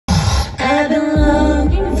I've been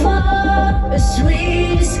longing for a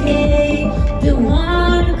sweet escape, the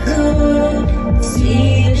one who could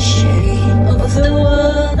see the shape of the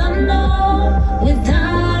world I know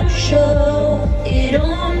without a show it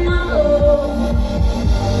on my own.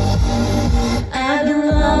 I've been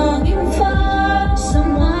longing for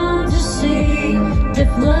someone to see the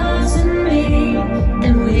flaws in me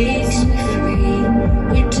that makes me free.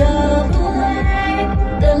 We double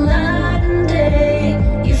the light and day.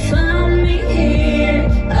 You found me here,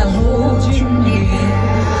 I'll hold you near.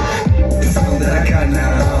 The feeling that I got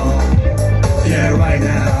now, yeah, right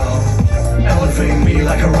now, elevate me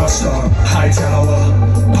like a rock star, high tower,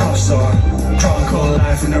 pop star, chronicle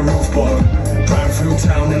life in a roof bar, drive through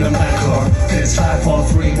town in a Mac car. This life all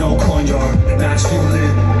free, no coin yard, match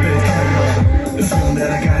fueling, big caviar. The feeling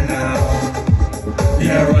that I got now,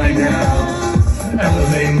 yeah, right now,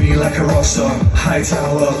 elevate me like a rock star, high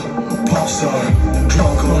tower, pop star,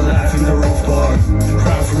 drunk or life in the roof bar,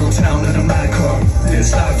 ride through town in a mad car.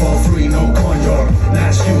 This life all free, no coin yard,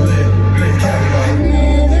 nice you lit, big caviar.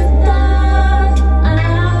 Never thought I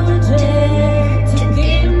would dare to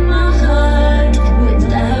give my heart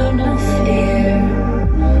without no fear.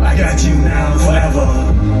 I got you now forever,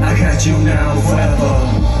 I got you now forever,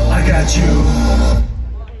 I got you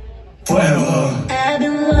forever. I've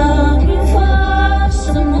been longing for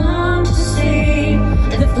someone to see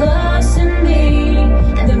the flaws in me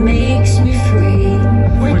that makes me free.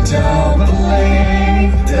 We're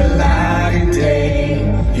doubling the light and day.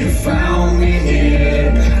 You found me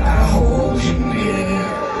here, I hold you near.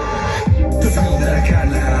 The feeling that I got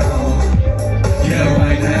now, yeah,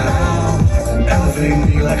 right now, elevate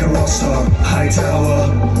me like a rock star, high tower,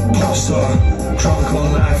 pop star, drunk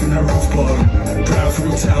on life in a roof bar, drive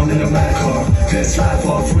through town in a mad car. This life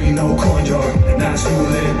all free, no coin yard, nice you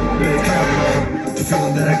lit, big caviar. The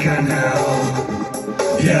feeling that I got now,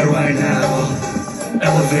 yeah, right now,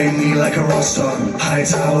 elevate me like a rock star, high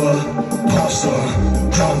tower, pop star,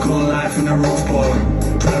 drunk on life in a roof bar,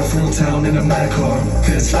 drive through town in a mad car.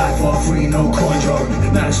 This life all free, no coin yard,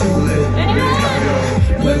 nice you lit, big caviar.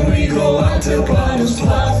 When we go out the bottles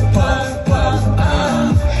pop, pop, pop,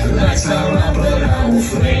 lights are on but I will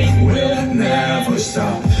flame, we'll never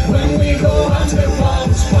stop. When we go out the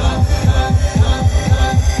bottles pop, pop, pop,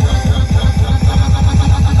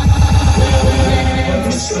 we'll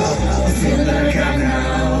never stop. The feeling that I got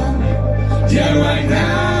now, yeah, right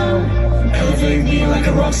now, elevate me like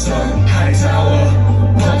a rock star, high tower,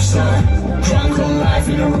 pop star, drunk on life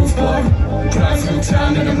in a roof bar, drive through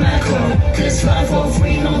town in a mad car. This life all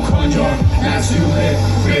free, no coin yard, nice you lit,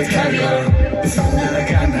 with caviar. The feeling that I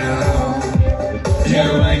got now,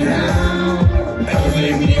 yeah, right now,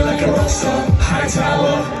 elevate me like a rock star, high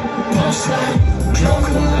tower, pop star, drunk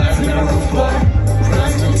on life in a roof bar,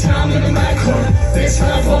 drive through town in a mad car. This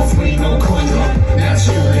life all free, no coin yard, nice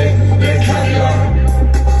you lit, with caviar.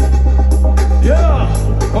 Ja!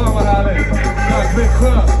 Fan vad härligt! Tack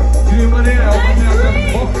Växjö! Grymma ner! Jag hoppas ni har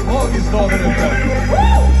en magisk dag där ute.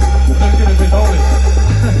 Nu ska det bli dåligt.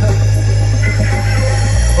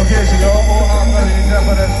 Okej, så jag och Anna vi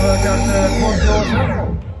träffades för kanske 20 år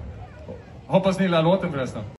sedan. Hoppas ni gillar låten förresten.